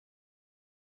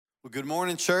Well, good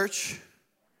morning, church.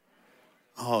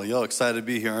 Oh, y'all excited to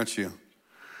be here, aren't you?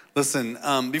 Listen,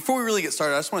 before we really get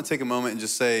started, I just want to take a moment and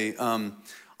just say, on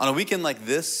a weekend like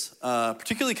this,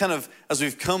 particularly kind of as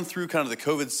we've come through kind of the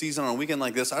COVID season, on a weekend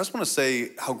like this, I just want to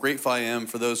say how grateful I am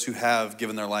for those who have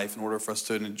given their life in order for us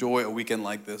to enjoy a weekend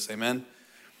like this. Amen.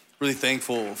 Really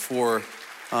thankful for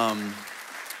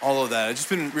all of that. I've just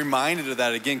been reminded of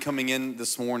that again coming in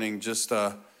this morning, just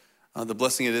the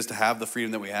blessing it is to have the freedom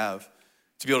that we have,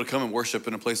 to be able to come and worship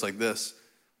in a place like this.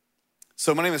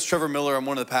 So my name is Trevor Miller. I'm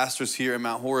one of the pastors here at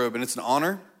Mount Horeb, and it's an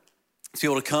honor to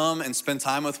be able to come and spend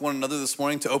time with one another this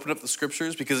morning, to open up the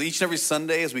scriptures, because each and every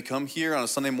Sunday as we come here on a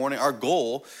Sunday morning, our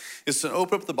goal is to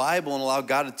open up the Bible and allow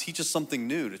God to teach us something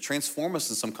new, to transform us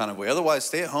in some kind of way. Otherwise,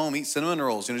 stay at home, eat cinnamon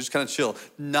rolls, just kind of chill.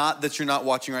 Not that you're not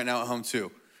watching right now at home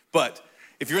too, but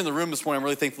if you're in the room this morning, I'm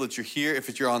really thankful that you're here.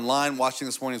 If you're online watching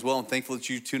this morning as well, I'm thankful that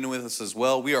you tuned in with us as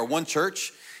well. We are one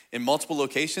church in multiple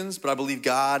locations, but I believe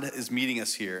God is meeting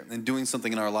us here and doing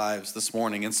something in our lives this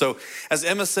morning. And so, as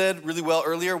Emma said really well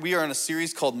earlier, we are in a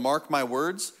series called Mark My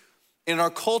Words. In our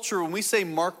culture, when we say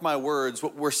mark my words,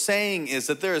 what we're saying is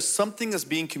that there is something that's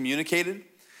being communicated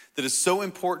that is so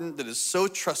important, that is so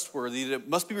trustworthy, that it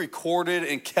must be recorded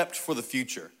and kept for the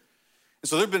future. And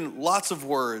so there have been lots of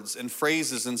words and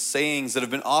phrases and sayings that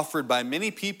have been offered by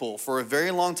many people for a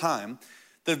very long time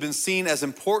that have been seen as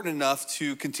important enough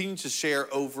to continue to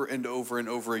share over and over and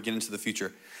over again into the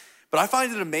future. But I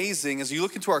find it amazing as you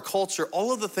look into our culture,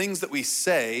 all of the things that we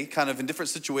say kind of in different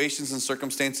situations and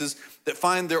circumstances that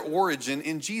find their origin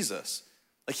in Jesus.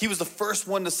 Like he was the first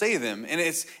one to say them, and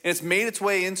it's made its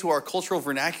way into our cultural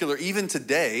vernacular even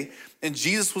today, and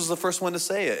Jesus was the first one to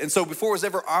say it. And so before it was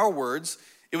ever our words,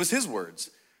 it was his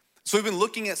words. So we've been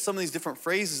looking at some of these different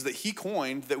phrases that he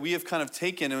coined that we have kind of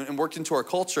taken and worked into our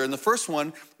culture. And the first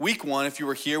one, week one, if you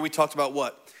were here, we talked about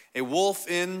what? A wolf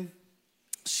in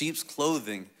sheep's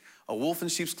clothing. A wolf in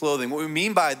sheep's clothing. What we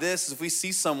mean by this is if we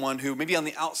see someone who maybe on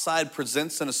the outside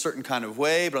presents in a certain kind of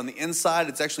way, but on the inside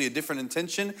it's actually a different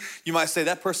intention, you might say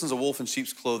that person's a wolf in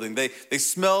sheep's clothing. They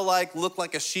smell like, look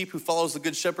like a sheep who follows the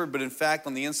good shepherd, but in fact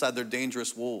on the inside they're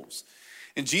dangerous wolves.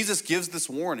 And Jesus gives this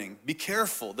warning, be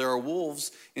careful, there are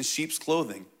wolves in sheep's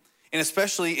clothing. And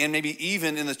especially, and maybe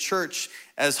even in the church,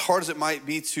 as hard as it might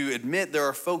be to admit, there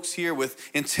are folks here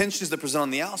with intentions that present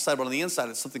on the outside, but on the inside,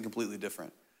 it's something completely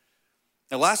different.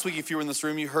 Now, last week, if you were in this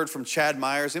room, you heard from Chad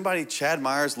Myers. Anybody Chad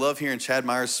Myers, love hearing Chad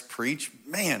Myers preach?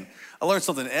 Man, I learned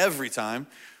something every time.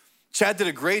 Chad did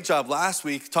a great job last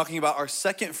week talking about our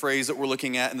second phrase that we're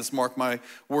looking at in this Mark My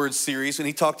Words series, and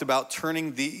he talked about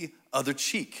turning the other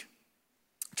cheek.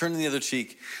 Turning the other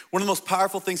cheek. One of the most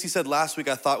powerful things he said last week,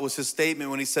 I thought, was his statement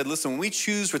when he said, listen, when we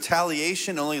choose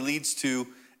retaliation, it only leads to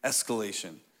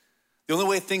escalation. The only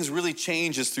way things really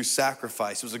change is through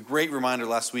sacrifice. It was a great reminder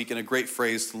last week and a great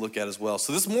phrase to look at as well.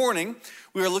 So this morning,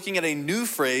 we are looking at a new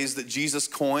phrase that Jesus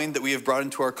coined that we have brought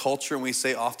into our culture and we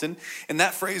say often. And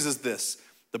that phrase is this: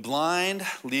 the blind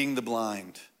leading the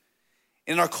blind.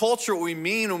 In our culture, what we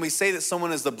mean when we say that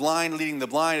someone is the blind leading the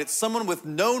blind, it's someone with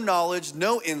no knowledge,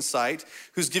 no insight,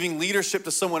 who's giving leadership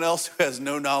to someone else who has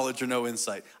no knowledge or no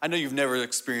insight. I know you've never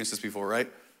experienced this before, right?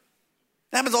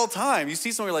 It happens all the time. You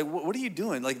see someone, you're like, what are you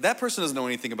doing? Like, that person doesn't know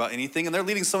anything about anything, and they're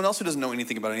leading someone else who doesn't know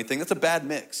anything about anything. That's a bad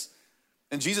mix.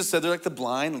 And Jesus said they're like the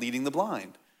blind leading the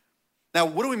blind. Now,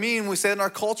 what do we mean when we say that in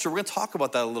our culture? We're going to talk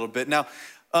about that a little bit. Now,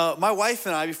 my wife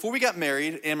and I, before we got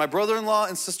married, and my brother-in-law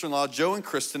and sister-in-law, Joe and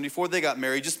Kristen, before they got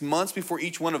married, just months before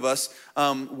each one of us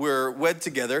were wed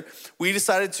together, we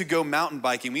decided to go mountain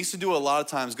biking. We used to do a lot of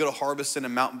times, go to Harbison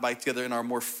and mountain bike together in our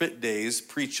more fit days,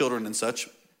 pre-children and such.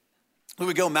 We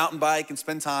would go mountain bike and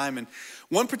spend time. And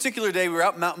one particular day, we were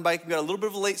out mountain biking, we got a little bit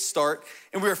of a late start,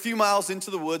 and we were a few miles into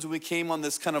the woods when we came on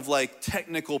this kind of like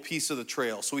technical piece of the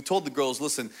trail. So we told the girls,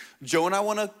 listen, Joe and I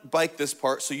want to bike this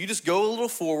part, so you just go a little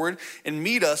forward and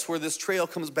meet us where this trail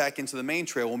comes back into the main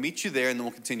trail. We'll meet you there, and then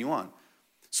we'll continue on.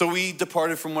 So we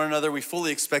departed from one another. We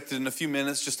fully expected in a few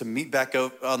minutes just to meet back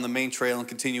up on the main trail and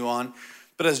continue on.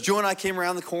 But as Joe and I came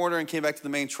around the corner and came back to the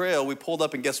main trail, we pulled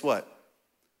up, and guess what?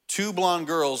 Two blonde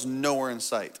girls nowhere in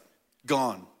sight,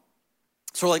 gone.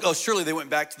 So we're like, oh, surely they went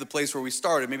back to the place where we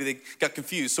started. Maybe they got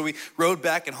confused. So we rode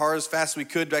back and hard as fast as we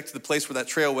could back to the place where that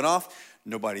trail went off.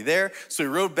 Nobody there. So we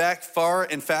rode back far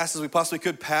and fast as we possibly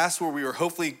could past where we were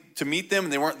hopefully to meet them,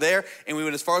 and they weren't there. And we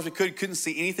went as far as we could, couldn't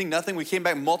see anything, nothing. We came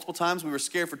back multiple times. We were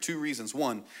scared for two reasons.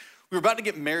 One, we were about to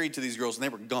get married to these girls, and they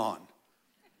were gone.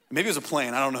 Maybe it was a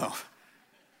plan, I don't know.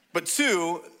 But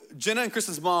two, Jenna and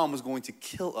Kristen's mom was going to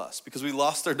kill us because we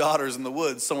lost their daughters in the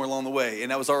woods somewhere along the way, and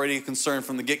that was already a concern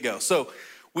from the get-go. So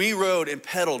We rode and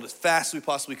pedaled as fast as we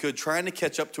possibly could, trying to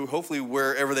catch up to hopefully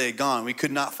wherever they had gone. We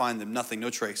could not find them, nothing, no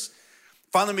trace.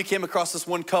 Finally, we came across this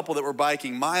one couple that were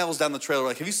biking miles down the trail. We're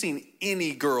like, have you seen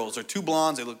any girls? They're two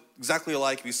blondes, they look exactly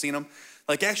alike. Have you seen them?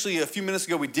 Like actually a few minutes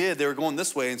ago we did, they were going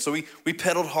this way. And so we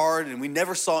pedaled hard and we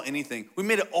never saw anything. We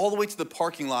made it all the way to the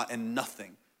parking lot and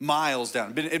nothing, miles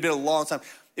down. It'd been a long time.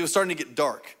 It was starting to get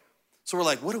dark. So we're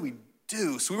like, what do we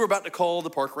do? So we were about to call the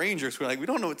park rangers. We're like, we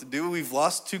don't know what to do. We've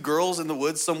lost two girls in the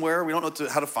woods somewhere. We don't know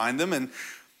how to find them. And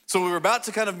so we were about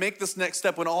to kind of make this next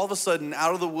step when all of a sudden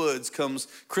out of the woods comes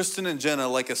Kristen and Jenna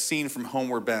like a scene from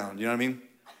Homeward Bound. You know what I mean?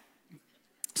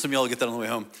 Some of y'all will get that on the way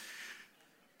home.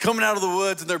 Coming out of the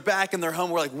woods and they're back and they're home.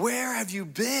 We're like, where have you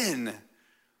been?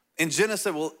 And Jenna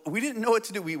said, well, we didn't know what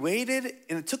to do. We waited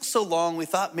and it took so long. We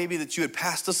thought maybe that you had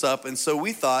passed us up. And so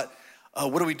we thought,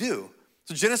 what do we do?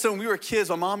 So Jenna said when we were kids,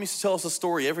 my mom used to tell us a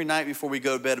story every night before we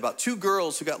go to bed about two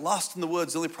girls who got lost in the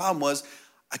woods. The only problem was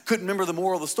I couldn't remember the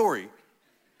moral of the story.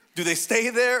 Do they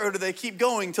stay there or do they keep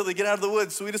going until they get out of the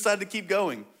woods? So we decided to keep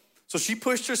going. So she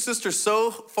pushed her sister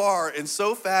so far and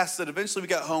so fast that eventually we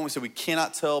got home. We said, we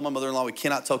cannot tell my mother-in-law. We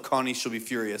cannot tell Connie. She'll be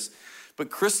furious. But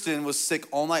Kristen was sick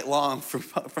all night long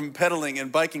from pedaling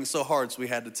and biking so hard. So we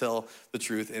had to tell the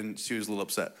truth and she was a little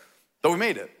upset. But we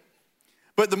made it.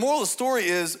 But the moral of the story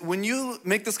is when you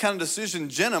make this kind of decision,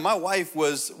 Jenna, my wife,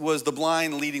 was the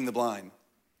blind leading the blind,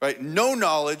 right? No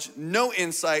knowledge, no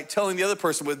insight, telling the other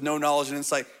person with no knowledge and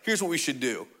insight, here's what we should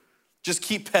do. Just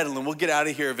keep pedaling. We'll get out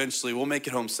of here eventually. We'll make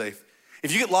it home safe.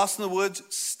 If you get lost in the woods,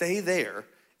 stay there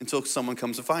until someone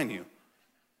comes to find you.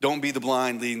 Don't be the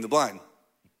blind leading the blind.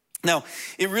 Now,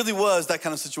 it really was that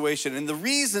kind of situation. And the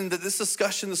reason that this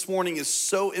discussion this morning is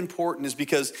so important is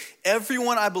because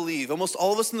everyone, I believe, almost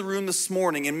all of us in the room this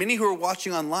morning, and many who are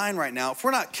watching online right now, if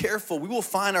we're not careful, we will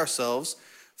find ourselves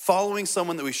following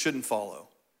someone that we shouldn't follow.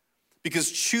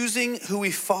 Because choosing who we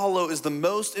follow is the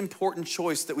most important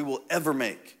choice that we will ever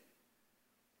make.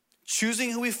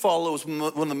 Choosing who we follow is one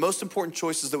of the most important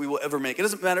choices that we will ever make. It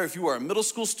doesn't matter if you are a middle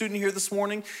school student here this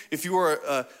morning, if you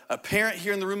are a parent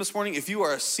here in the room this morning, if you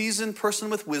are a seasoned person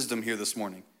with wisdom here this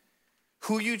morning.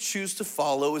 Who you choose to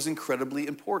follow is incredibly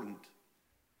important.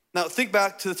 Now, think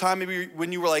back to the time maybe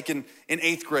when you were like in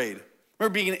 8th grade. I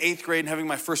remember being in 8th grade and having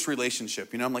my first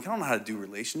relationship. You know, I'm like, I don't know how to do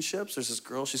relationships. There's this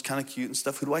girl, she's kind of cute and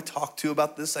stuff. Who do I talk to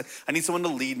about this? I need someone to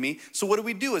lead me. So what do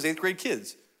we do as 8th grade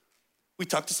kids? We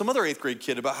talk to some other 8th grade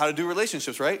kid about how to do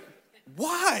relationships, right?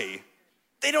 Why?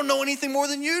 They don't know anything more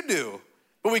than you do.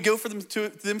 But we go to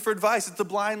them for advice. It's the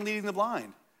blind leading the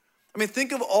blind. I mean,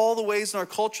 think of all the ways in our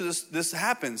culture this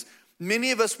happens.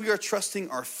 Many of us, we are trusting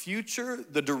our future,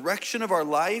 the direction of our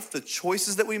life, the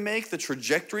choices that we make, the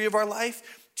trajectory of our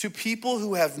life to people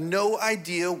who have no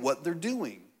idea what they're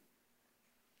doing.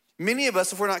 Many of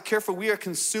us, if we're not careful, we are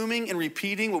consuming and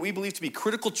repeating what we believe to be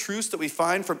critical truths that we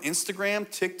find from Instagram,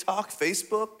 TikTok,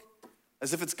 Facebook,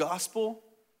 as if it's gospel,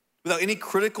 without any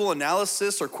critical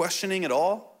analysis or questioning at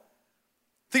all.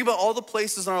 Think about all the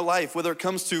places in our life, whether it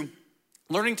comes to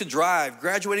learning to drive,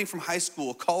 graduating from high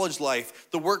school, college life,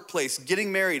 the workplace,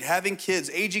 getting married, having kids,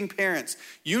 aging parents,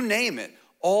 you name it,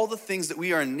 all the things that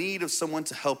we are in need of someone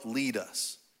to help lead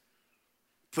us.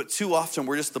 But too often,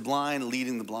 we're just the blind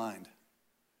leading the blind.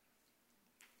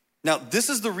 Now, this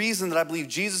is the reason that I believe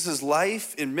Jesus'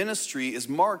 life and ministry is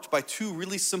marked by two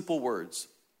really simple words.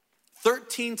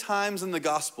 13 times in the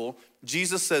gospel,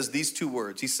 Jesus says these two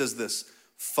words. He says this,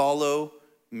 follow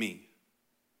me.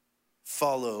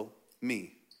 Follow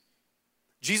me.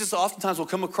 Jesus oftentimes will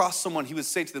come across someone, he would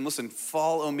say to them, listen,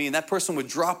 follow me. And that person would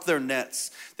drop their nets.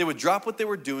 They would drop what they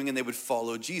were doing and they would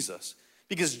follow Jesus.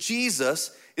 Because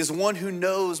Jesus is one who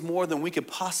knows more than we could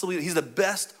possibly, he's the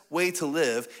best way to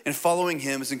live, and following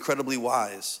him is incredibly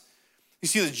wise. You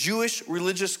see, the Jewish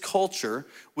religious culture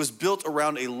was built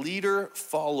around a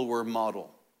leader-follower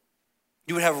model.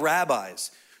 You would have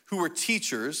rabbis who were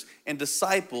teachers and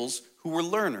disciples who were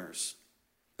learners.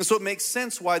 And so it makes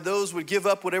sense why those would give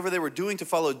up whatever they were doing to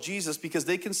follow Jesus, because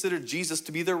they considered Jesus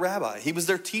to be their rabbi. He was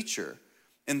their teacher.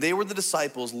 And they were the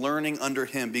disciples learning under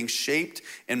him, being shaped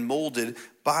and molded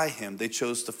by him. They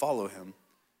chose to follow him.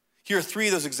 Here are three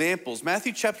of those examples.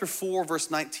 Matthew chapter 4, verse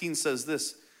 19 says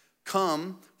this,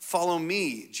 come, follow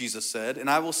me, Jesus said, and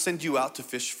I will send you out to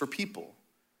fish for people.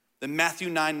 Then Matthew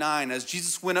 9:9, as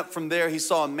Jesus went up from there, he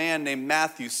saw a man named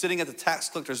Matthew sitting at the tax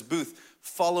collector's booth.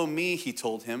 Follow me, he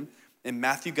told him. And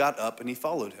Matthew got up and he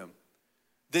followed him.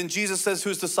 Then Jesus says to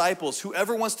his disciples,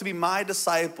 whoever wants to be my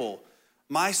disciple,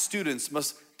 my students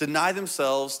must deny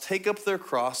themselves, take up their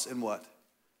cross, and what?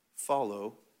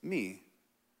 Follow me.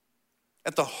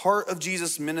 At the heart of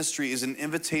Jesus' ministry is an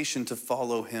invitation to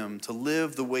follow him, to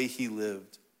live the way he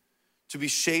lived, to be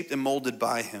shaped and molded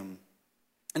by him.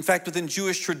 In fact, within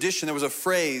Jewish tradition, there was a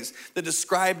phrase that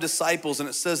described disciples, and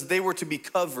it says they were to be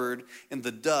covered in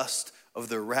the dust of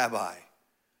their rabbi.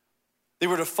 They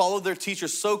were to follow their teacher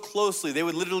so closely, they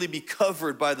would literally be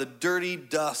covered by the dirty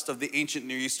dust of the ancient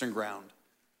Near Eastern ground,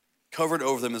 covered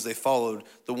over them as they followed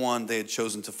the one they had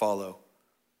chosen to follow.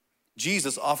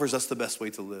 Jesus offers us the best way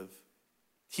to live.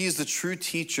 He is the true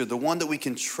teacher, the one that we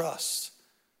can trust,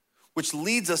 which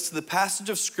leads us to the passage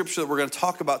of scripture that we're going to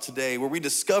talk about today, where we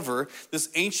discover this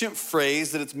ancient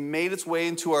phrase that it's made its way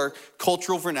into our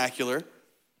cultural vernacular.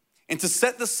 And to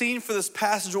set the scene for this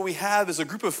passage, what we have is a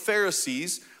group of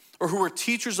Pharisees, or who were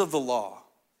teachers of the law.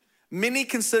 Many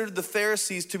considered the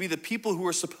Pharisees to be the people who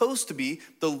were supposed to be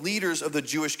the leaders of the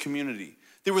Jewish community.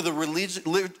 They were the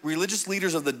religious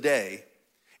leaders of the day.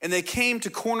 And they came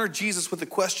to corner Jesus with a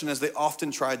question, as they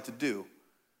often tried to do.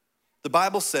 The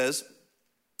Bible says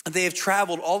they have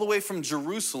traveled all the way from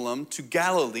Jerusalem to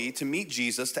Galilee to meet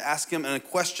Jesus, to ask him a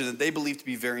question that they believed to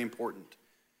be very important.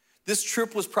 This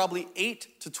trip was probably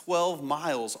 8 to 12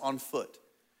 miles on foot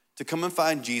to come and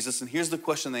find Jesus. And here's the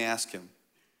question they ask him.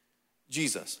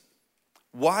 Jesus,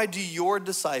 why do your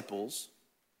disciples,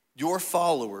 your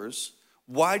followers,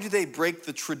 why do they break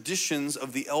the traditions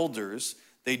of the elders?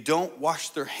 They don't wash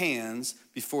their hands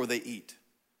before they eat.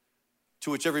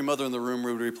 To which every mother in the room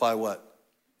would reply what?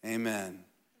 Amen.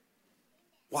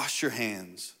 Wash your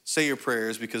hands. Say your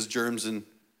prayers, because germs and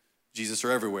Jesus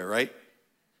are everywhere, right?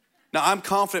 Now, I'm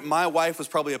confident my wife was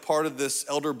probably a part of this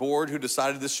elder board who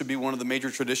decided this should be one of the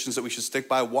major traditions that we should stick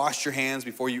by. Wash your hands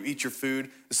before you eat your food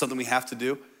is something we have to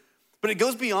do. But it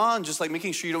goes beyond just like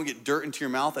making sure you don't get dirt into your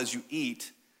mouth as you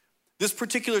eat. This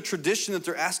particular tradition that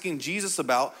they're asking Jesus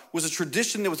about was a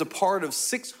tradition that was a part of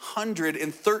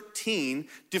 613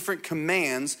 different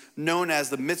commands known as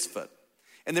the mitzvah.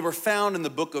 And they were found in the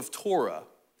book of Torah.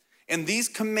 And these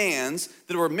commands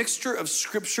that were a mixture of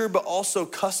scripture, but also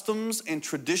customs and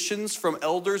traditions from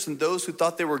elders and those who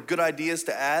thought they were good ideas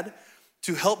to add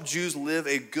to help Jews live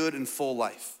a good and full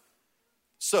life.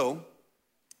 So,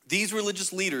 these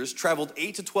religious leaders traveled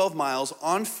 8 to 12 miles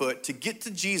on foot to get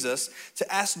to Jesus, to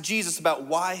ask Jesus about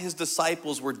why his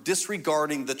disciples were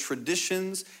disregarding the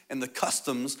traditions and the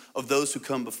customs of those who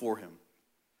come before him.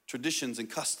 Traditions and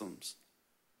customs.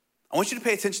 I want you to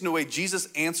pay attention to the way Jesus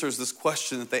answers this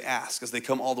question that they ask as they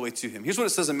come all the way to him. Here's what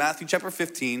it says in Matthew chapter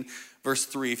 15, verse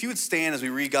 3. If you would stand as we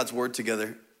read God's word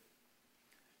together.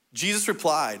 Jesus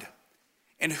replied,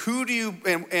 And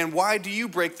why do you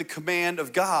break the command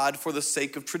of God for the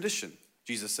sake of tradition?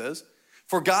 Jesus says,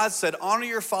 For God said, honor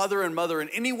your father and mother, and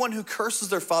anyone who curses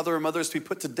their father or mother is to be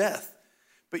put to death.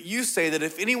 But you say that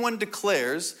if anyone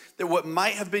declares that what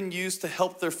might have been used to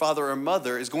help their father or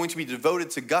mother is going to be devoted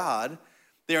to God,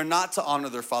 they are not to honor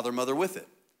their father or mother with it.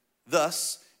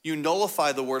 Thus, you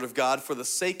nullify the word of God for the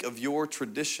sake of your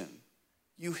tradition.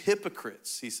 You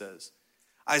hypocrites, he says.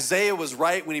 Isaiah was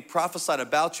right when he prophesied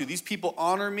about you. These people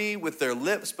honor me with their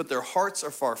lips, but their hearts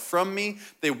are far from me.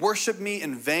 They worship me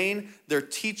in vain. Their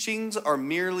teachings are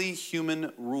merely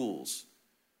human rules.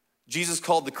 Jesus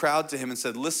called the crowd to him and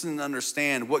said, listen and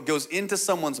understand. What goes into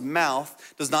someone's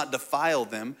mouth does not defile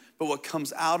them, but what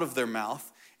comes out of their mouth,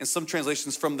 in some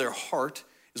translations from their heart,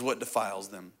 is what defiles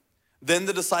them. Then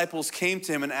the disciples came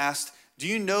to him and asked, do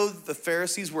you know that the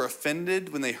Pharisees were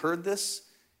offended when they heard this?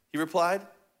 He replied,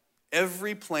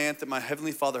 every plant that my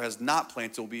heavenly Father has not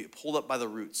planted will be pulled up by the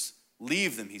roots.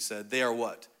 Leave them, he said. They are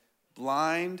what?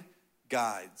 Blind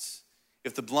guides.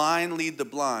 If the blind lead the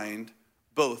blind,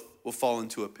 both will fall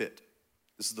into a pit.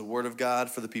 This is the word of God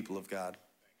for the people of God.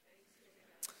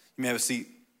 You may have a seat.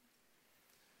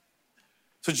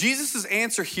 So Jesus'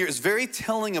 answer here is very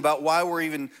telling about why we're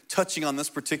even touching on this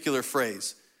particular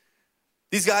phrase.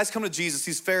 These guys come to Jesus,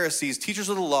 these Pharisees, teachers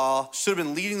of the law, should have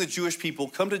been leading the Jewish people,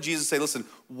 come to Jesus and say, listen,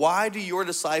 why do your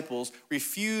disciples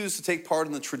refuse to take part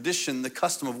in the tradition, the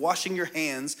custom of washing your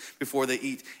hands before they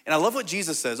eat? And I love what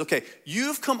Jesus says. Okay,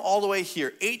 you've come all the way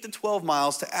here, 8 to 12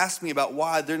 miles, to ask me about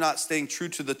why they're not staying true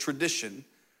to the tradition.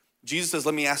 Jesus says,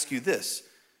 let me ask you this.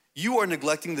 You are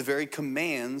neglecting the very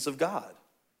commands of God.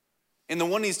 And the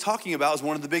one he's talking about is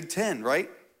one of the big 10, right?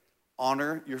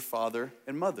 Honor your father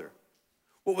and mother.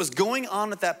 What was going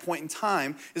on at that point in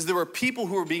time is there were people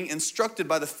who were being instructed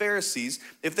by the Pharisees,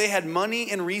 if they had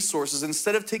money and resources,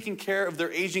 instead of taking care of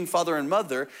their aging father and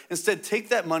mother, instead take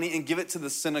that money and give it to the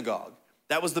synagogue.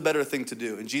 That was the better thing to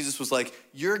do. And Jesus was like,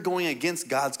 you're going against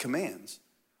God's commands.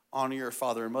 Honor your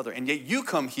father and mother. And yet you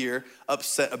come here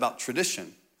upset about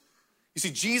tradition. You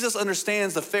see, Jesus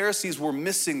understands the Pharisees were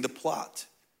missing the plot.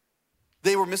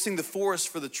 They were missing the forest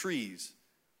for the trees.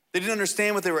 They didn't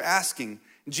understand what they were asking.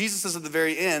 And Jesus says at the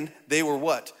very end, they were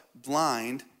what?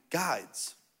 Blind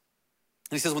guides.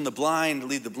 And he says, when the blind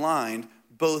lead the blind,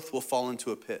 both will fall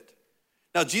into a pit.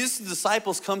 Now, Jesus'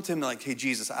 disciples come to him and they're like, hey,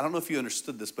 Jesus, I don't know if you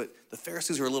understood this, but the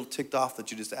Pharisees are a little ticked off that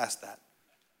you just asked that.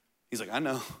 He's like, I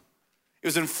know. It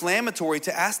was inflammatory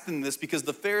to ask them this because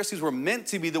the Pharisees were meant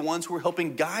to be the ones who were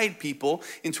helping guide people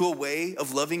into a way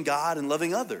of loving God and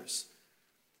loving others.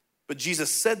 But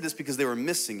Jesus said this because they were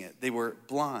missing it. They were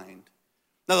blind.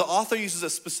 Now, the author uses a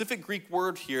specific Greek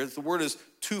word here. The word is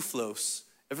tuflos.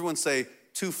 Everyone say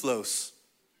tuflos.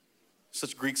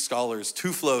 Such Greek scholars,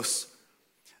 tuflos.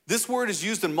 This word is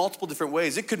used in multiple different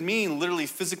ways. It could mean literally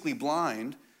physically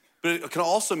blind, but it can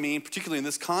also mean, particularly in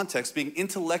this context, being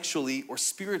intellectually or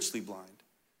spiritually blind.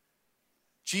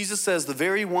 Jesus says the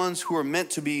very ones who are meant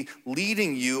to be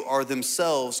leading you are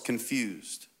themselves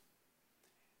confused.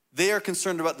 They are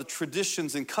concerned about the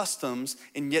traditions and customs,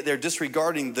 and yet they're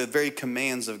disregarding the very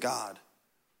commands of God.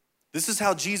 This is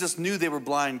how Jesus knew they were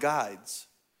blind guides,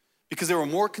 because they were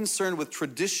more concerned with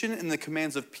tradition and the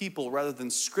commands of people rather than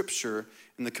scripture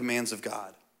and the commands of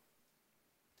God.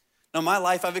 Now, in my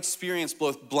life, I've experienced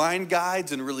both blind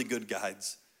guides and really good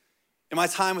guides. In my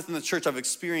time within the church, I've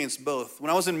experienced both. When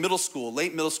I was in middle school,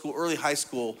 late middle school, early high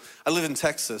school, I live in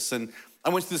Texas, and I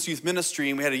went to this youth ministry,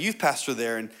 and we had a youth pastor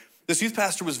there, and this youth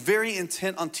pastor was very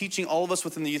intent on teaching all of us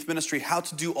within the youth ministry how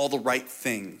to do all the right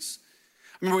things.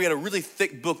 I remember we had a really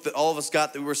thick book that all of us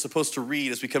got that we were supposed to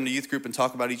read as we come to youth group and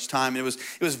talk about each time, and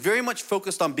it was very much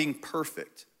focused on being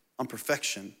perfect, on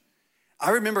perfection. I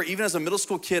remember even as a middle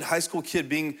school kid, high school kid,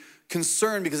 being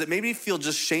concerned because it made me feel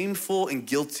just shameful and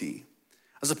guilty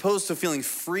as opposed to feeling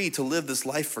free to live this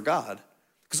life for God.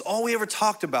 Because all we ever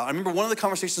talked about, I remember one of the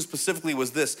conversations specifically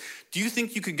was this: do you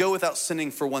think you could go without sinning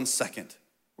for 1 second?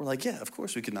 We're like, yeah, of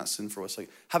course we could not sin for 1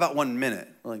 second. How about 1 minute?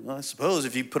 We're like, well, I suppose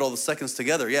if you put all the seconds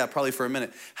together, yeah, probably for a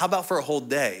minute. How about for a whole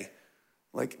day?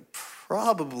 Like,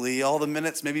 probably all the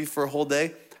minutes, maybe for a whole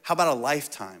day. How about a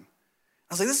lifetime?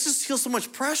 I was like, this just feels so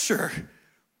much pressure.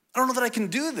 I don't know that I can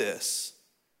do this.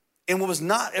 And what was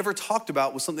not ever talked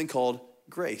about was something called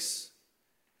grace.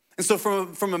 And so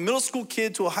from a middle school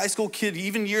kid to a high school kid,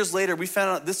 even years later, we found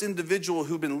out this individual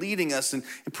who'd been leading us and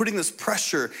putting this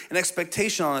pressure and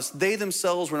expectation on us, they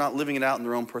themselves were not living it out in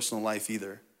their own personal life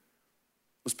either. It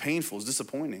was painful, it was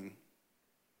disappointing.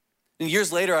 And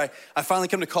years later, I finally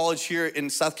come to college here in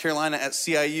South Carolina at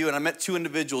CIU, and I met two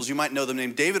individuals, you might know them,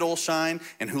 named David Olshine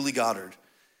and Huli Goddard.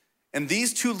 And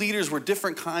these two leaders were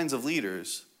different kinds of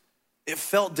leaders. It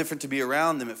felt different to be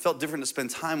around them. It felt different to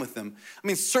spend time with them. I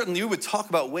mean, certainly we would talk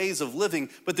about ways of living,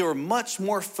 but they were much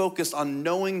more focused on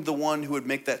knowing the one who would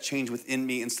make that change within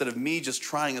me instead of me just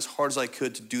trying as hard as I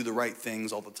could to do the right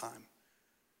things all the time.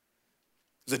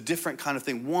 It was a different kind of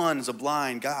thing. One is a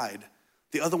blind guide.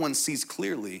 The other one sees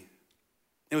clearly.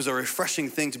 It was a refreshing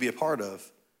thing to be a part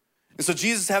of. And so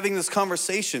Jesus is having this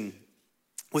conversation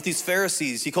with these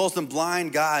Pharisees. He calls them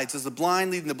blind guides. As the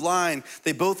blind leading the blind,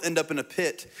 they both end up in a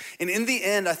pit. And in the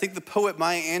end, I think the poet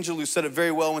Maya Angelou said it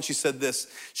very well when she said this.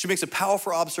 She makes a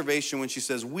powerful observation when she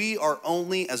says, we are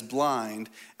only as blind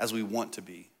as we want to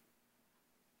be.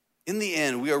 In the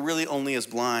end, we are really only as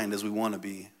blind as we want to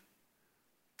be.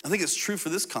 I think it's true for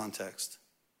this context.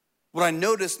 What I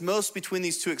noticed most between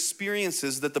these two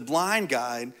experiences is that the blind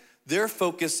guide, their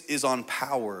focus is on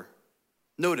power.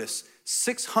 Notice,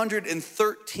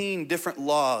 613 different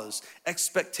laws,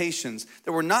 expectations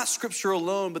that were not scripture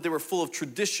alone, but they were full of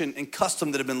tradition and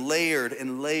custom that have been layered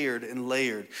and layered and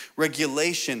layered.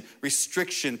 Regulation,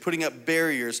 restriction, putting up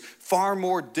barriers, far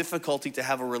more difficulty to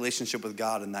have a relationship with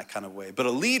God in that kind of way. But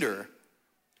a leader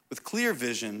with clear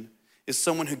vision is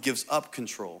someone who gives up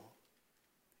control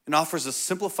and offers a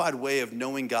simplified way of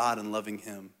knowing God and loving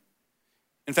him.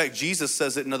 In fact, Jesus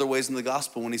says it in other ways in the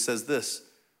gospel when he says this.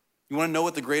 You want to know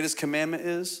what the greatest commandment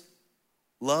is?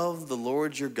 Love the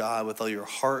Lord your God with all your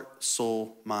heart,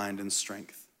 soul, mind, and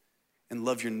strength. And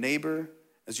love your neighbor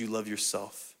as you love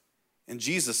yourself. And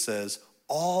Jesus says,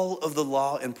 all of the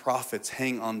law and prophets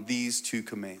hang on these two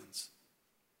commands.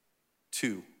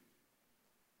 2,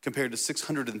 compared to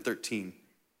 613.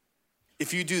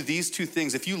 If you do these two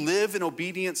things, if you live in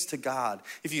obedience to God,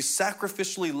 if you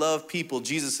sacrificially love people,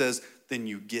 Jesus says, then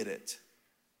you get it.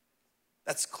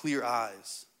 That's clear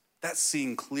eyes. That's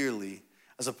seeing clearly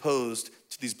as opposed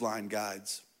to these blind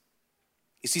guides.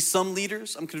 You see, some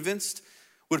leaders, I'm convinced,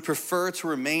 would prefer to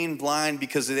remain blind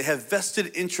because they have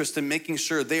vested interest in making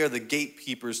sure they are the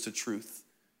gatekeepers to truth.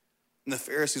 And the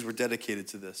Pharisees were dedicated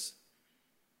to this.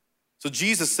 So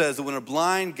Jesus says that when a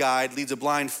blind guide leads a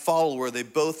blind follower, they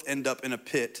both end up in a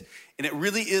pit. And it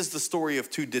really is the story of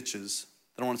two ditches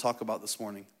that I want to talk about this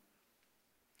morning.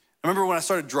 I remember when I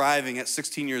started driving at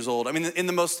 16 years old. I mean, in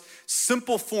the most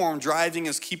simple form, driving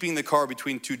is keeping the car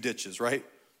between two ditches, right?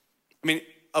 I mean,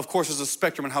 of course, there's a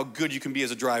spectrum on how good you can be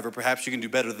as a driver. Perhaps you can do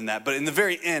better than that. But in the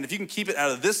very end, if you can keep it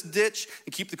out of this ditch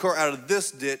and keep the car out of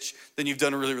this ditch, then you've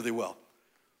done really, really well.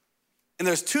 And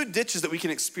there's two ditches that we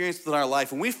can experience in our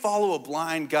life. When we follow a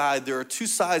blind guide, there are two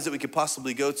sides that we could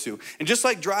possibly go to. And just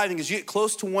like driving, as you get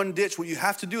close to one ditch, what you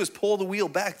have to do is pull the wheel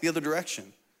back the other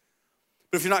direction.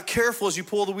 But if you're not careful, as you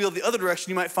pull the wheel the other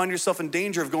direction, you might find yourself in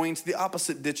danger of going into the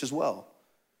opposite ditch as well.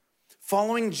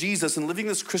 Following Jesus and living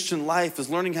this Christian life is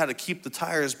learning how to keep the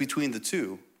tires between the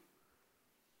two.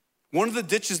 One of the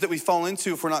ditches that we fall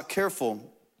into if we're not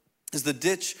careful is the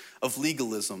ditch of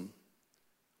legalism,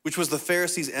 which was the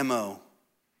Pharisees' MO.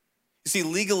 You see,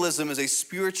 legalism is a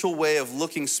spiritual way of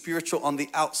looking spiritual on the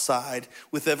outside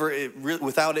without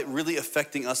it really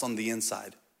affecting us on the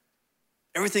inside.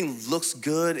 Everything looks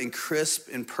good and crisp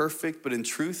and perfect, but in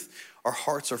truth, our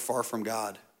hearts are far from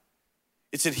God.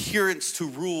 It's adherence to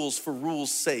rules for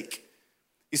rules' sake.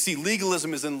 You see,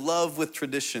 legalism is in love with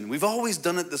tradition. We've always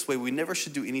done it this way. We never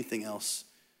should do anything else.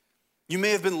 You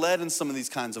may have been led in some of these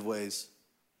kinds of ways.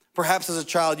 Perhaps as a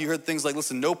child, you heard things like,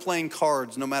 listen, no playing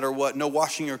cards no matter what, no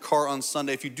washing your car on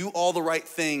Sunday. If you do all the right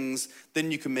things,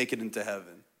 then you can make it into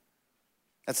heaven.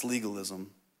 That's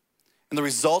legalism. And the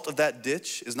result of that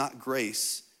ditch is not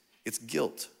grace, it's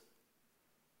guilt.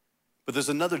 But there's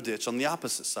another ditch on the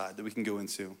opposite side that we can go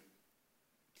into.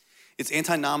 It's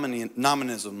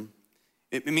antinomianism.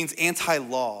 It means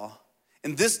anti-law.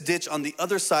 And this ditch on the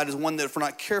other side is one that if we're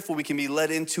not careful, we can be led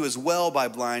into as well by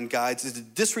blind guides, is a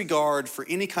disregard for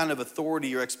any kind of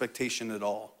authority or expectation at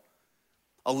all.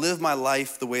 I'll live my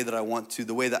life the way that I want to,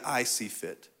 the way that I see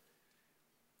fit.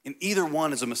 And either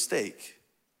one is a mistake.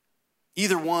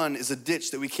 Either one is a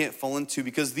ditch that we can't fall into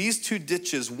because these two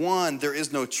ditches, one, there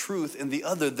is no truth, and the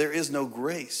other, there is no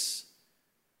grace.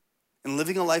 And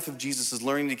living a life of Jesus is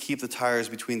learning to keep the tires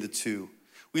between the two.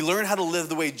 We learn how to live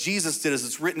the way Jesus did, as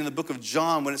it's written in the book of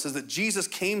John, when it says that Jesus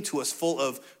came to us full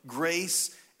of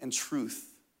grace and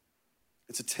truth.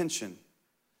 It's a tension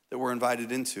that we're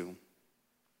invited into.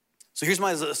 So here's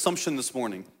my assumption this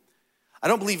morning. I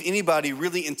don't believe anybody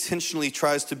really intentionally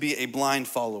tries to be a blind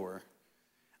follower.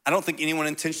 I don't think anyone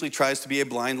intentionally tries to be a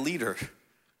blind leader.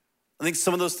 I think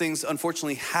some of those things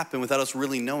unfortunately happen without us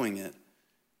really knowing it.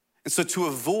 And so to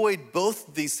avoid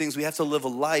both these things, we have to live a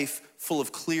life full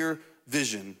of clear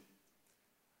vision.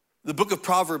 The book of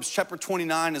Proverbs, chapter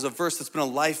 29, is a verse that's been a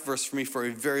life verse for me for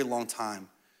a very long time.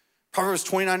 Proverbs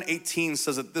 29:18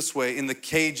 says it this way in the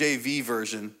KJV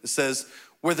version. It says,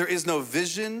 where there is no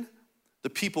vision,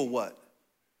 the people what?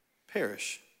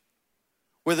 Perish.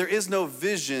 Where there is no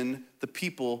vision, the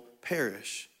people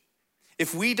perish.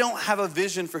 If we don't have a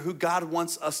vision for who God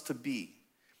wants us to be,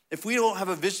 if we don't have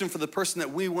a vision for the person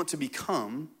that we want to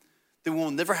become, then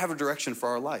we'll never have a direction for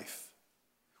our life.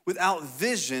 Without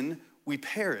vision, we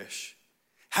perish.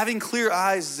 Having clear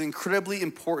eyes is incredibly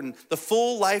important. The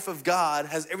full life of God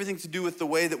has everything to do with the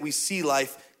way that we see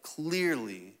life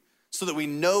clearly, so that we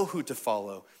know who to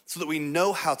follow, so that we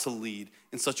know how to lead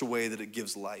in such a way that it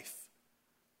gives life.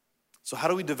 So how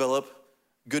do we develop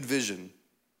good vision?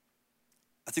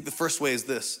 I think the first way is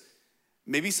this.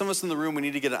 Maybe some of us in the room, we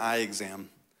need to get an eye exam.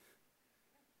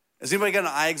 Has anybody got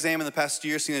an eye exam in the past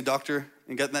year, seen a doctor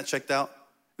and gotten that checked out?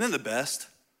 Isn't that the best?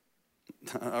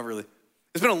 Not really.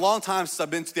 It's been a long time since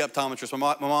I've been to the optometrist.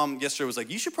 My mom yesterday was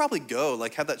like, you should probably go,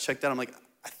 like have that checked out. I'm like,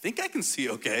 I think I can see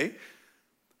okay.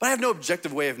 But I have no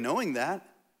objective way of knowing that.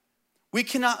 We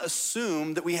cannot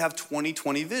assume that we have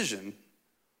 20/20 vision.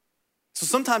 So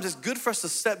sometimes it's good for us to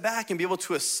step back and be able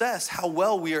to assess how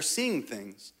well we are seeing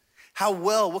things.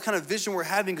 What kind of vision we're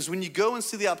having. Because when you go and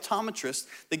see the optometrist,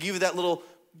 they give you that little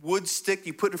wood stick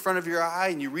you put in front of your eye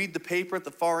and you read the paper at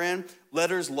the far end,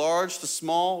 letters large to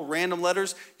small, random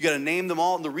letters. You got to name them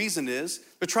all. And the reason is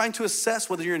they're trying to assess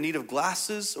whether you're in need of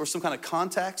glasses or some kind of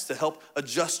contacts to help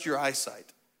adjust your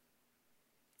eyesight.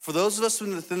 For those of us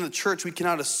within the church, we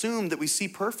cannot assume that we see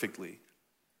perfectly.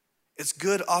 It's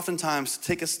good oftentimes to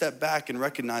take a step back and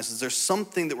recognize that there's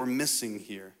something that we're missing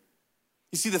here.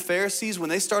 You see, the Pharisees, when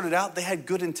they started out, they had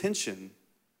good intention.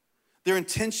 Their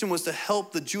intention was to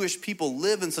help the Jewish people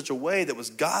live in such a way that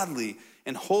was godly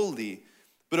and holy.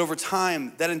 But over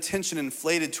time, that intention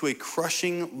inflated to a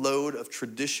crushing load of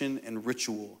tradition and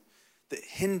ritual that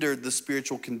hindered the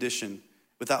spiritual condition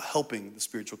without helping the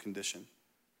spiritual condition.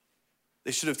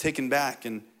 They should have taken back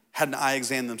and had an eye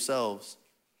exam themselves.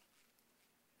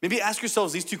 Maybe ask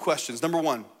yourselves these two questions. Number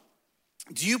one,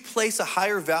 do you place a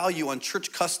higher value on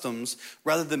church customs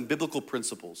rather than biblical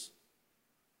principles?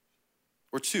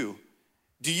 Or two,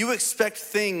 do you expect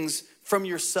things from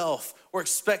yourself or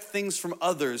expect things from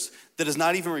others that is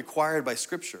not even required by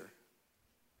Scripture.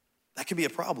 That could be a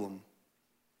problem.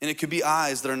 And it could be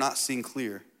eyes that are not seeing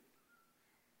clear.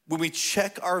 When we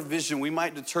check our vision, we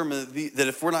might determine that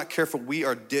if we're not careful, we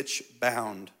are ditch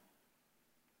bound.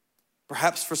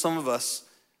 Perhaps for some of us,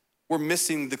 we're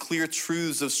missing the clear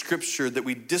truths of Scripture that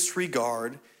we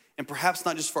disregard, and perhaps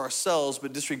not just for ourselves,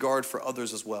 but disregard for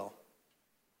others as well.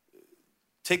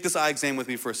 Take this eye exam with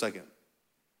me for a second.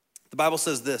 The Bible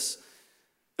says this: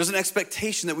 there's an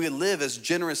expectation that we would live as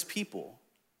generous people.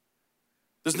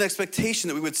 There's an expectation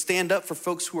that we would stand up for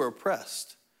folks who are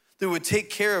oppressed, that we would take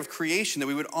care of creation, that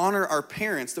we would honor our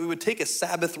parents, that we would take a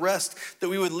Sabbath rest, that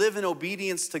we would live in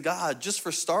obedience to God, just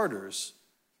for starters.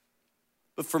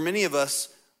 But for many of us,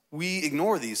 we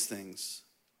ignore these things.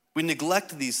 We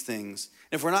neglect these things.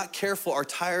 And if we're not careful, our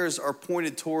tires are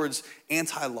pointed towards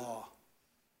anti-law.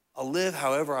 I'll live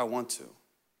however I want to.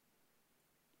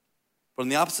 But on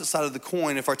the opposite side of the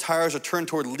coin, if our tires are turned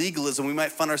toward legalism, we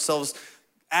might find ourselves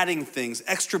adding things,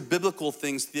 extra biblical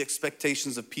things to the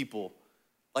expectations of people,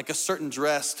 like a certain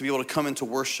dress to be able to come into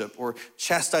worship, or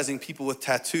chastising people with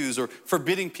tattoos, or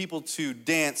forbidding people to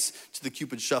dance to the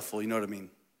Cupid shuffle, you know what I mean?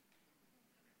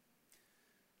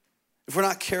 If we're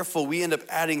not careful, we end up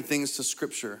adding things to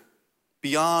Scripture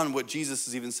beyond what Jesus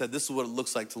has even said. This is what it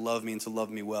looks like to love me and to love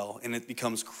me well, and it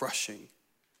becomes crushing.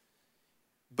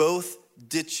 Both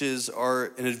ditches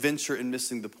are an adventure in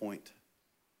missing the point.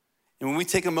 And when we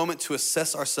take a moment to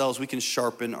assess ourselves, we can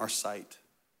sharpen our sight.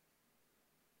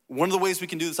 One of the ways we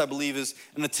can do this, I believe, is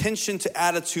an attention to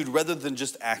attitude rather than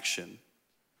just action.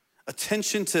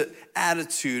 Attention to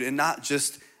attitude and not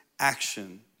just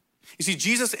action. You see,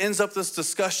 Jesus ends up this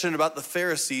discussion about the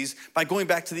Pharisees by going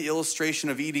back to the illustration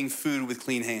of eating food with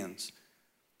clean hands.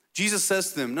 Jesus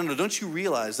says to them, no, don't you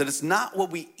realize that it's not what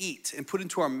we eat and put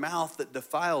into our mouth that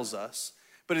defiles us,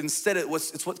 but instead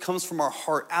it's what comes from our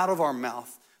heart, out of our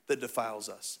mouth, that defiles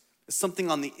us. It's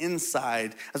something on the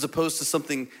inside as opposed to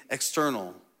something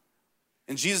external.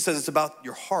 And Jesus says it's about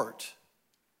your heart.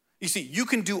 You see, you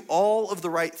can do all of the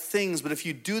right things, but if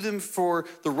you do them for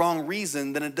the wrong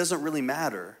reason, then it doesn't really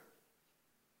matter.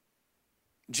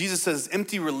 Jesus says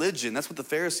empty religion, that's what the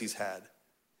Pharisees had.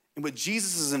 And what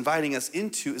Jesus is inviting us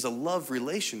into is a love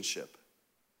relationship.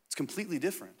 It's completely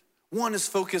different. One is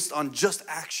focused on just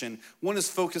action. One is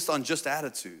focused on just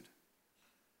attitude.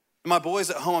 And my boys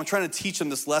at home, I'm trying to teach them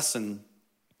this lesson.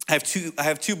 I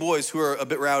have two boys who are a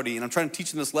bit rowdy, and I'm trying to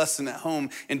teach them this lesson at home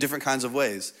in different kinds of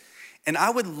ways. And I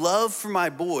would love for my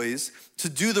boys to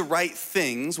do the right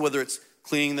things, whether it's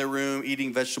cleaning their room,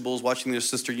 eating vegetables, watching their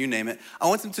sister, you name it. I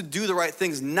want them to do the right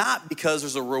things, not because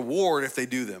there's a reward if they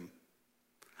do them.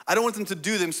 I don't want them to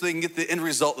do them so they can get the end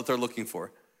result that they're looking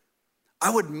for.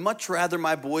 I would much rather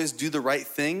my boys do the right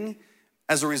thing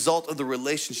as a result of the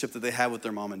relationship that they have with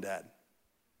their mom and dad.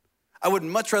 I would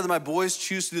much rather my boys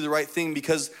choose to do the right thing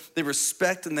because they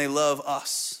respect and they love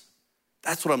us.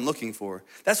 That's what I'm looking for.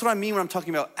 That's what I mean when I'm talking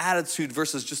about attitude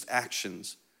versus just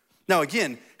actions. Now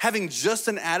again, having just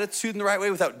an attitude in the right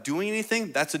way without doing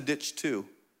anything, that's a ditch too.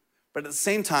 But at the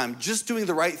same time, just doing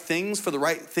the right things for the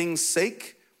right thing's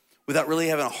sake, without really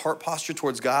having a heart posture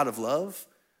towards God of love,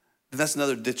 then that's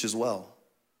another ditch as well.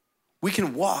 We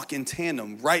can walk in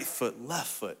tandem, right foot, left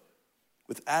foot,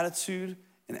 with attitude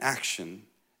and action.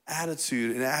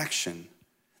 Attitude and action.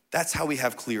 That's how we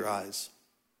have clear eyes.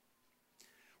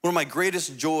 One of my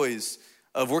greatest joys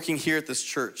of working here at this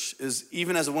church is,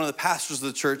 even as one of the pastors of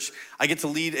the church, I get to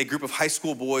lead a group of high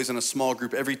school boys in a small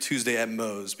group every Tuesday at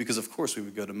Moe's, because of course we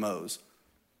would go to Moe's.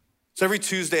 So every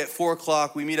Tuesday at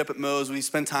 4:00, we meet up at Moe's, we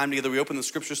spend time together, we open the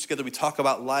scriptures together, we talk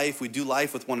about life, we do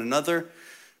life with one another.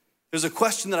 There's a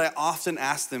question that I often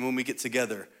ask them when we get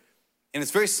together, and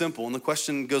it's very simple, and the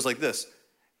question goes like this: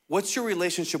 what's your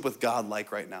relationship with God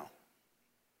like right now?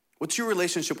 What's your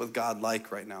relationship with God like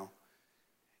right now?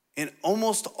 And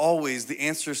almost always the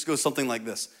answer goes something like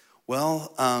this: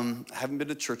 well, I haven't been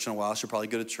to church in a while, I should probably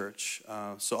go to church,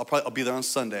 so I'll be there on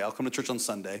Sunday, I'll come to church on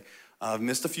Sunday. I've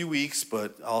missed a few weeks,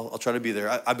 but I'll try to be there.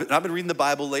 I've been reading the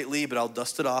Bible lately, but I'll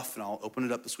dust it off and I'll open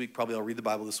it up this week. Probably I'll read the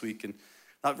Bible this week, and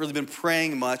not really been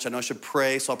praying much. I know I should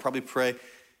pray, so I'll probably pray.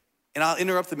 And I'll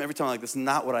interrupt them every time like, this is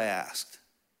not what I asked.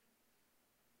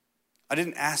 I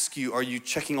didn't ask you, are you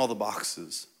checking all the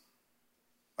boxes?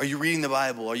 Are you reading the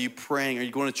Bible? Are you praying? Are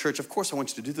you going to church? Of course I want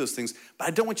you to do those things, but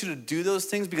I don't want you to do those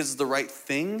things because it's the right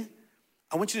thing.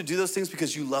 I want you to do those things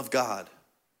because you love God.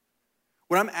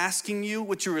 When I'm asking you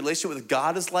what your relationship with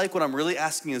God is like, what I'm really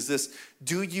asking is this: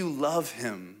 do you love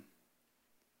him?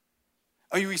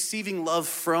 Are you receiving love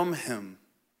from him?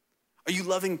 Are you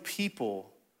loving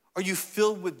people? Are you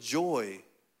filled with joy?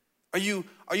 Are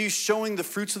you showing the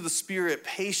fruits of the Spirit,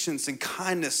 patience and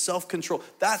kindness, self-control?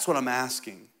 That's what I'm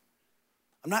asking.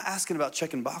 I'm not asking about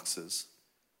checking boxes.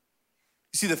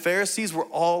 You see, the Pharisees were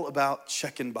all about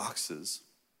checking boxes.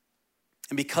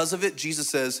 And because of it, Jesus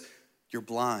says, you're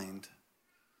blind.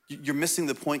 You're missing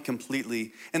the point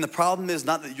completely. And the problem is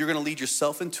not that you're gonna lead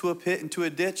yourself into a pit, into a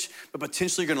ditch, but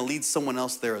potentially you're gonna lead someone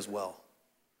else there as well.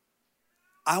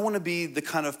 I wanna be the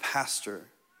kind of pastor,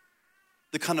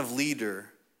 the kind of leader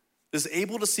that's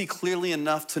able to see clearly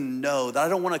enough to know that I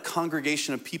don't want a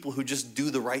congregation of people who just do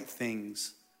the right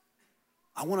things.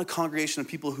 I want a congregation of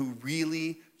people who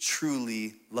really,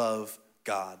 truly love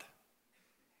God.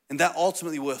 And that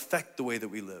ultimately will affect the way that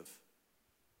we live.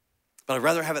 But I'd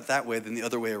rather have it that way than the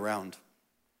other way around.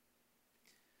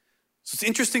 So it's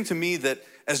interesting to me that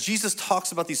as Jesus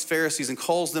talks about these Pharisees and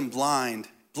calls them blind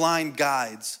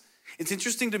guides, it's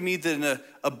interesting to me that in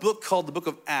a book called the Book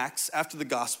of Acts, after the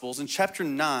Gospels, in chapter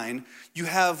 9, you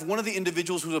have one of the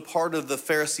individuals who was a part of the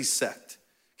Pharisee sect.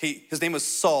 His name was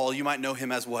Saul. You might know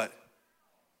him as what?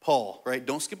 Paul, right?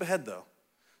 Don't skip ahead though.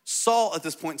 Saul, at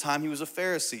this point in time, he was a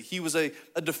Pharisee. He was a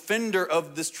defender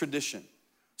of this tradition.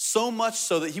 So much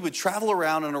so that he would travel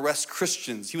around and arrest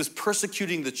Christians. He was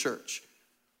persecuting the church.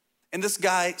 And this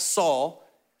guy, Saul,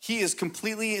 he is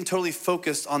completely and totally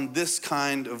focused on this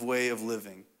kind of way of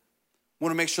living. We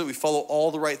want to make sure that we follow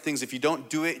all the right things. If you don't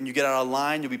do it and you get out of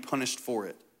line, you'll be punished for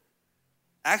it.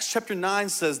 Acts chapter 9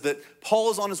 says that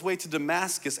Paul is on his way to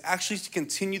Damascus actually to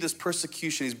continue this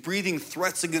persecution. He's breathing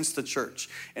threats against the church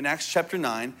in Acts chapter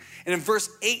 9. And in verse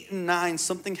 8 and 9,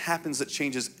 something happens that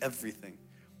changes everything.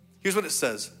 Here's what it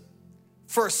says.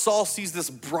 First, Saul sees this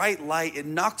bright light. It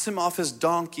knocks him off his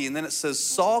donkey. And then it says,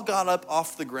 Saul got up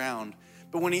off the ground.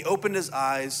 But when he opened his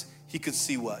eyes, he could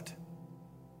see what?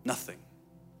 Nothing.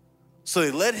 So they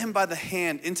led him by the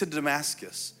hand into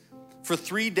Damascus. For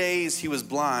 3 days he was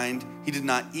blind. He did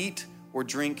not eat or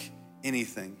drink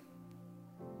anything.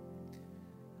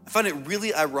 I find it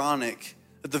really ironic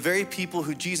that the very people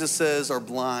who Jesus says are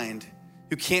blind,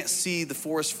 who can't see the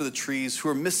forest for the trees, who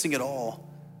are missing it all,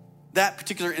 that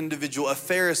particular individual, a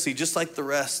Pharisee, just like the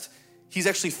rest, he's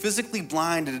actually physically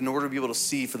blinded in order to be able to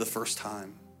see for the first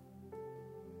time.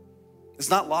 It's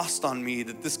not lost on me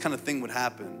that this kind of thing would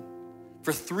happen.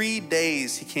 For 3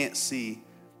 days, he can't see.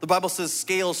 The Bible says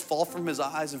scales fall from his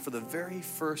eyes, and for the very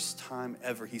first time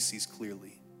ever, he sees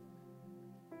clearly.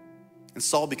 And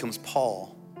Saul becomes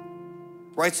Paul,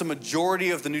 writes a majority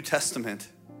of the New Testament,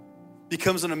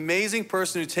 becomes an amazing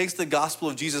person who takes the gospel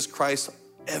of Jesus Christ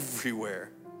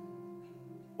everywhere.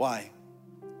 Why?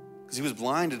 Because he was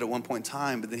blinded at one point in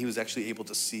time, but then he was actually able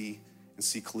to see and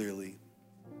see clearly.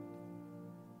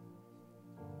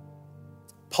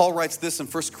 Paul writes this in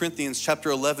 1 Corinthians chapter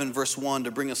 11, verse 1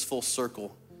 to bring us full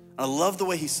circle. And I love the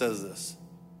way he says this.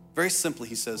 Very simply,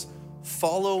 he says,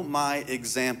 follow my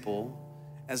example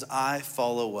as I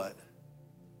follow what?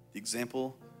 The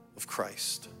example of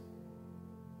Christ.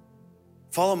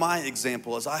 Follow my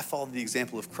example as I follow the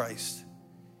example of Christ.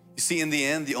 You see, in the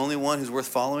end, the only one who's worth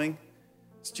following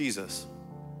is Jesus.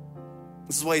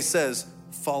 This is why he says,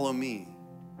 follow me.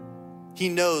 He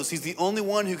knows he's the only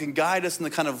one who can guide us in the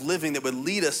kind of living that would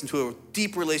lead us into a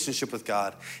deep relationship with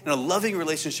God and a loving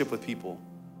relationship with people.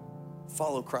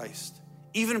 Follow Christ.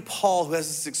 Even Paul, who has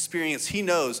this experience, he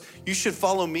knows you should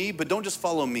follow me, but don't just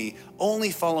follow me.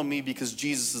 Only follow me because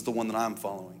Jesus is the one that I'm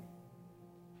following.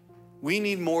 We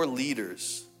need more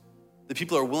leaders that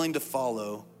people are willing to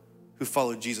follow who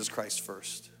follow Jesus Christ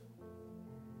first.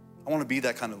 I want to be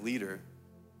that kind of leader.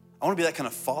 I want to be that kind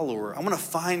of follower. I want to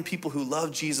find people who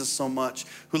love Jesus so much,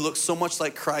 who look so much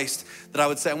like Christ, that I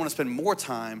would say I want to spend more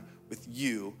time with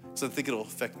you so I think it'll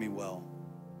affect me well.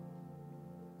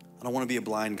 I don't want to be a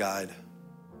blind guide.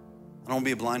 I don't want to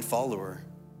be a blind follower.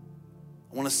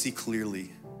 I want to see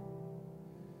clearly.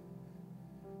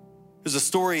 There's a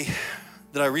story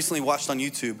that I recently watched on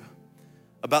YouTube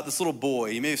about this little boy.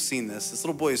 You may have seen this. This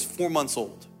little boy is 4 months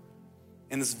old.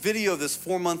 In this video of this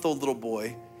 4-month-old little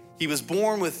boy, he was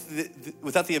born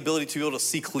without the ability to be able to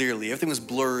see clearly. Everything was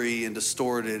blurry and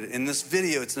distorted. In this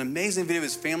video, it's an amazing video of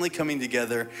his family coming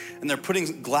together, and they're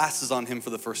putting glasses on him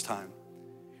for the first time.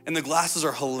 And the glasses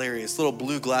are hilarious, little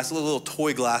blue glasses, little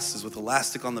toy glasses with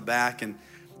elastic on the back, and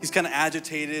he's kind of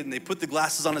agitated, and they put the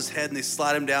glasses on his head, and they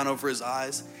slide him down over his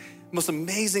eyes. The most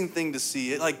amazing thing to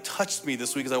see. It touched me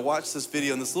this week as I watched this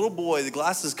video, and this little boy, the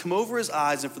glasses come over his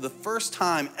eyes, and for the first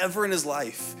time ever in his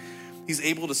life, he's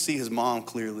able to see his mom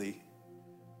clearly.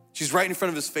 She's right in front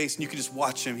of his face, and you can just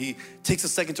watch him. He takes a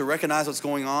second to recognize what's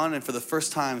going on, and for the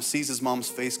first time sees his mom's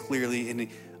face clearly, and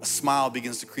a smile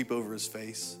begins to creep over his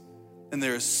face. And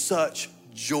there is such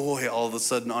joy all of a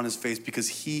sudden on his face because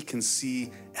he can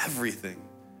see everything.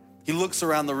 He looks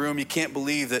around the room. He can't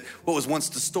believe that what was once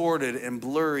distorted and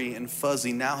blurry and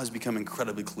fuzzy now has become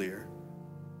incredibly clear.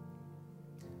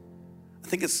 I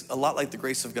think it's a lot like the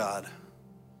grace of God.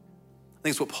 I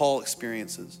think it's what Paul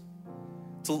experiences.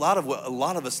 It's a lot of what a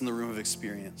lot of us in the room have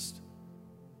experienced.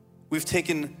 We've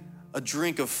taken a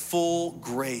drink of full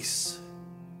grace,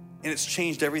 and it's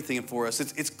changed everything for us.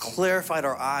 It's clarified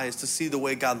our eyes to see the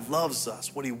way God loves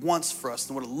us, what he wants for us,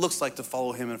 and what it looks like to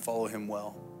follow him and follow him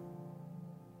well.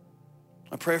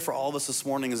 My prayer for all of us this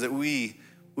morning is that we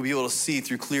will be able to see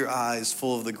through clear eyes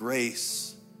full of the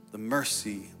grace, the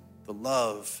mercy, the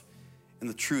love, and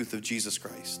the truth of Jesus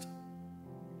Christ.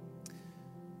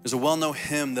 There's a well-known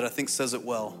hymn that I think says it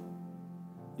well.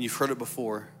 You've heard it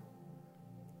before.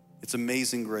 It's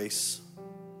Amazing Grace.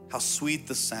 How sweet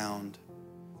the sound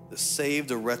that saved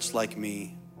a wretch like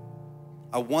me.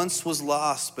 I once was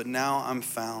lost, but now I'm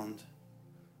found.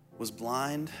 Was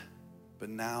blind, but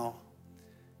now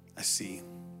I see.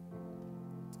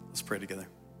 Let's pray together.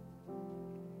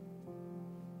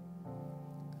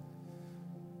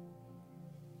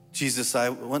 Jesus, I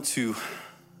want to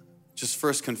just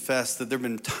first confess that there have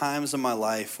been times in my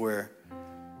life where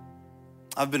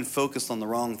I've been focused on the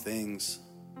wrong things,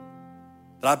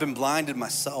 that I've been blinded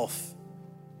myself.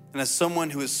 And as someone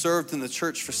who has served in the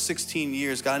church for 16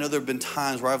 years, God, I know there have been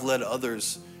times where I've led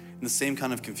others in the same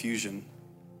kind of confusion.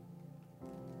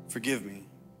 Forgive me.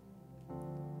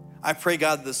 I pray,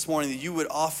 God, this morning that you would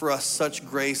offer us such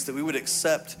grace that we would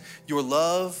accept your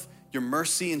love, your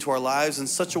mercy into our lives in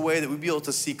such a way that we'd be able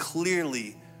to see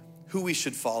clearly who we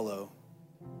should follow.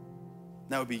 And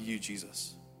that would be you,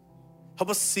 Jesus. Help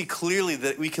us see clearly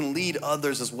that we can lead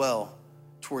others as well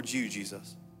towards you,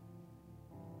 Jesus.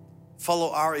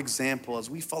 Follow our example as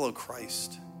we follow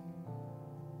Christ.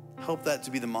 Help that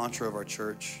to be the mantra of our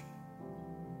church.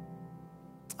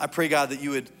 I pray, God, that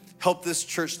you would help this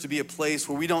church to be a place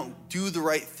where we don't do the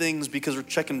right things because we're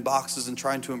checking boxes and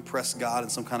trying to impress God in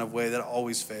some kind of way that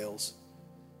always fails.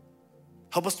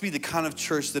 Help us to be the kind of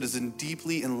church that is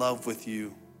deeply in love with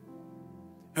you.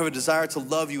 We have a desire to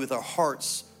love you with our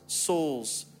hearts,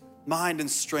 souls, mind, and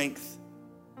strength,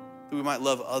 that we might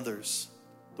love others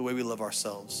the way we love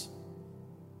ourselves.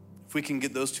 If we can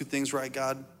get those two things right,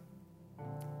 God,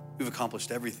 we've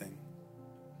accomplished everything.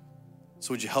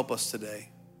 So would you help us today?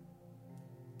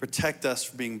 Protect us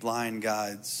from being blind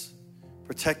guides.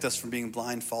 Protect us from being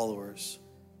blind followers.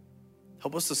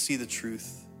 Help us to see the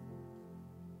truth.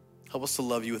 Help us to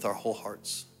love you with our whole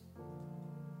hearts.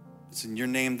 It's in your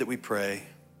name that we pray.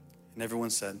 And everyone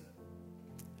said,